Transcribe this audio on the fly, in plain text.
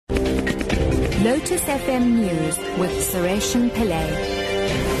Lotus FM News with Sureshan Pillay.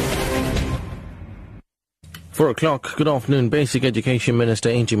 4 o'clock. Good afternoon. Basic Education Minister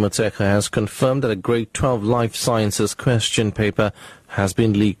Angie Motshekga has confirmed that a grade 12 life sciences question paper has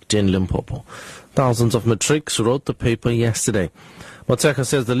been leaked in Limpopo. Thousands of matrics wrote the paper yesterday. Motshekga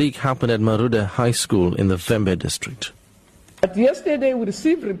says the leak happened at Marude High School in the Vembe district. But yesterday we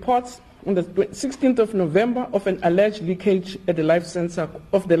received reports on the 16th of November of an alleged leakage at the life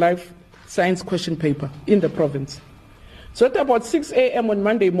science question paper in the province. So at about 6 a.m. on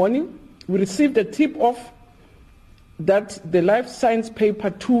Monday morning, we received a tip-off that the life science paper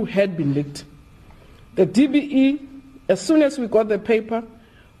 2 had been leaked. The DBE, as soon as we got the paper,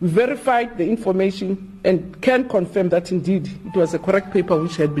 we verified the information and can confirm that indeed it was a correct paper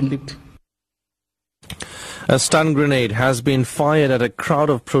which had been leaked. A stun grenade has been fired at a crowd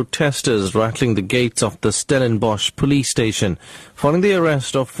of protesters rattling the gates of the Stellenbosch police station following the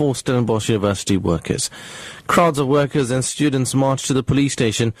arrest of 4 Stellenbosch University workers. Crowds of workers and students marched to the police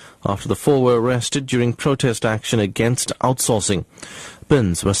station after the 4 were arrested during protest action against outsourcing.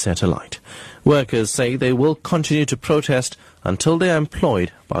 Bins were set alight. Workers say they will continue to protest until they are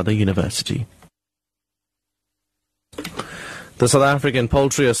employed by the university. The South African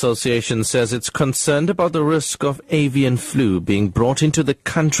Poultry Association says it's concerned about the risk of avian flu being brought into the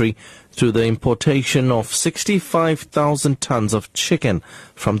country through the importation of 65,000 tons of chicken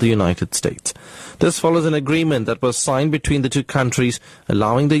from the United States. This follows an agreement that was signed between the two countries,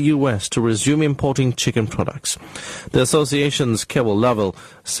 allowing the U.S. to resume importing chicken products. The association's Kevin Lovell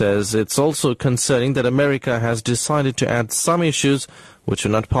says it's also concerning that America has decided to add some issues which are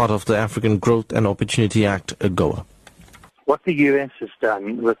not part of the African Growth and Opportunity Act, AGOA. What the U.S. has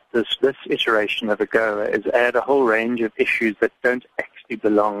done with this iteration of AGOA is add a whole range of issues that don't actually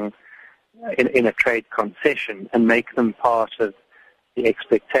belong in a trade concession and make them part of the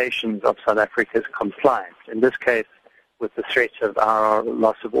expectations of South Africa's compliance. In this case, with the threat of our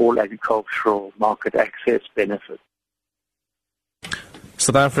loss of all agricultural market access benefits.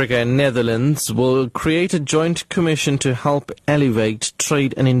 South Africa and Netherlands will create a joint commission to help elevate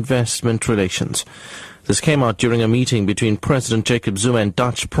trade and investment relations. This came out during a meeting between President Jacob Zuma and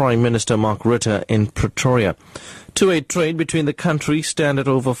Dutch Prime Minister Mark Rutte in Pretoria. Two-way trade between the countries stand at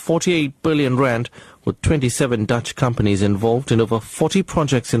over 48 billion rand, with 27 Dutch companies involved in over 40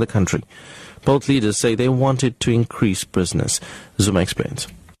 projects in the country. Both leaders say they wanted to increase business. Zuma explains.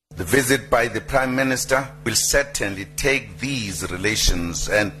 The visit by the Prime Minister will certainly take these relations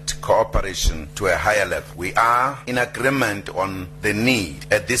and cooperation to a higher level. We are in agreement on the need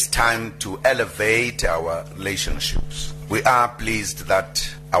at this time to elevate our relationships. We are pleased that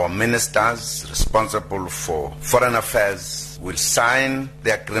our ministers responsible for foreign affairs will sign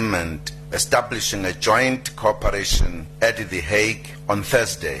the agreement establishing a joint cooperation at The Hague on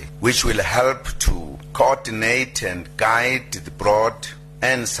Thursday, which will help to coordinate and guide the broad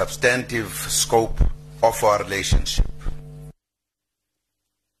and substantive scope of our relationship.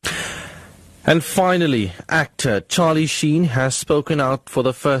 And finally, actor Charlie Sheen has spoken out for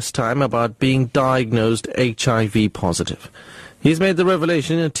the first time about being diagnosed HIV positive. He's made the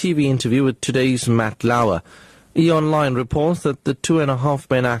revelation in a TV interview with today's Matt Lauer. E-Online reports that the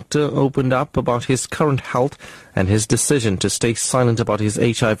 2.5-Man actor opened up about his current health and his decision to stay silent about his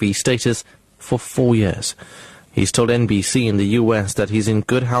HIV status for 4 years. He's told NBC in the US that he's in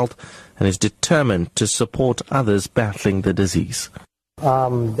good health and is determined to support others battling the disease.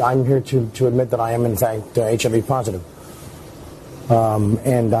 I'm here to admit that I am in fact HIV positive,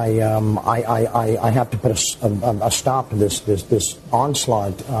 and I have to put a stop to this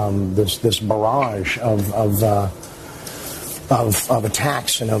onslaught, this barrage of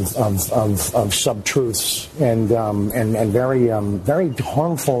attacks and of sub-truths and very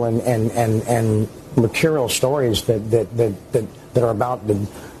harmful and material stories that are about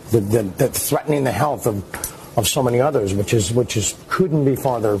that threatening the health of so many others, which couldn't be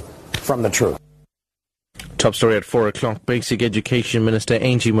farther from the truth. Top story at 4 o'clock. Basic Education Minister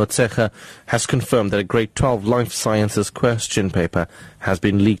Angie Motshekga has confirmed that a grade 12 life sciences question paper has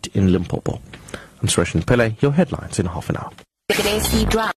been leaked in Limpopo. I'm Sureshan Pillay. Your headlines in half an hour.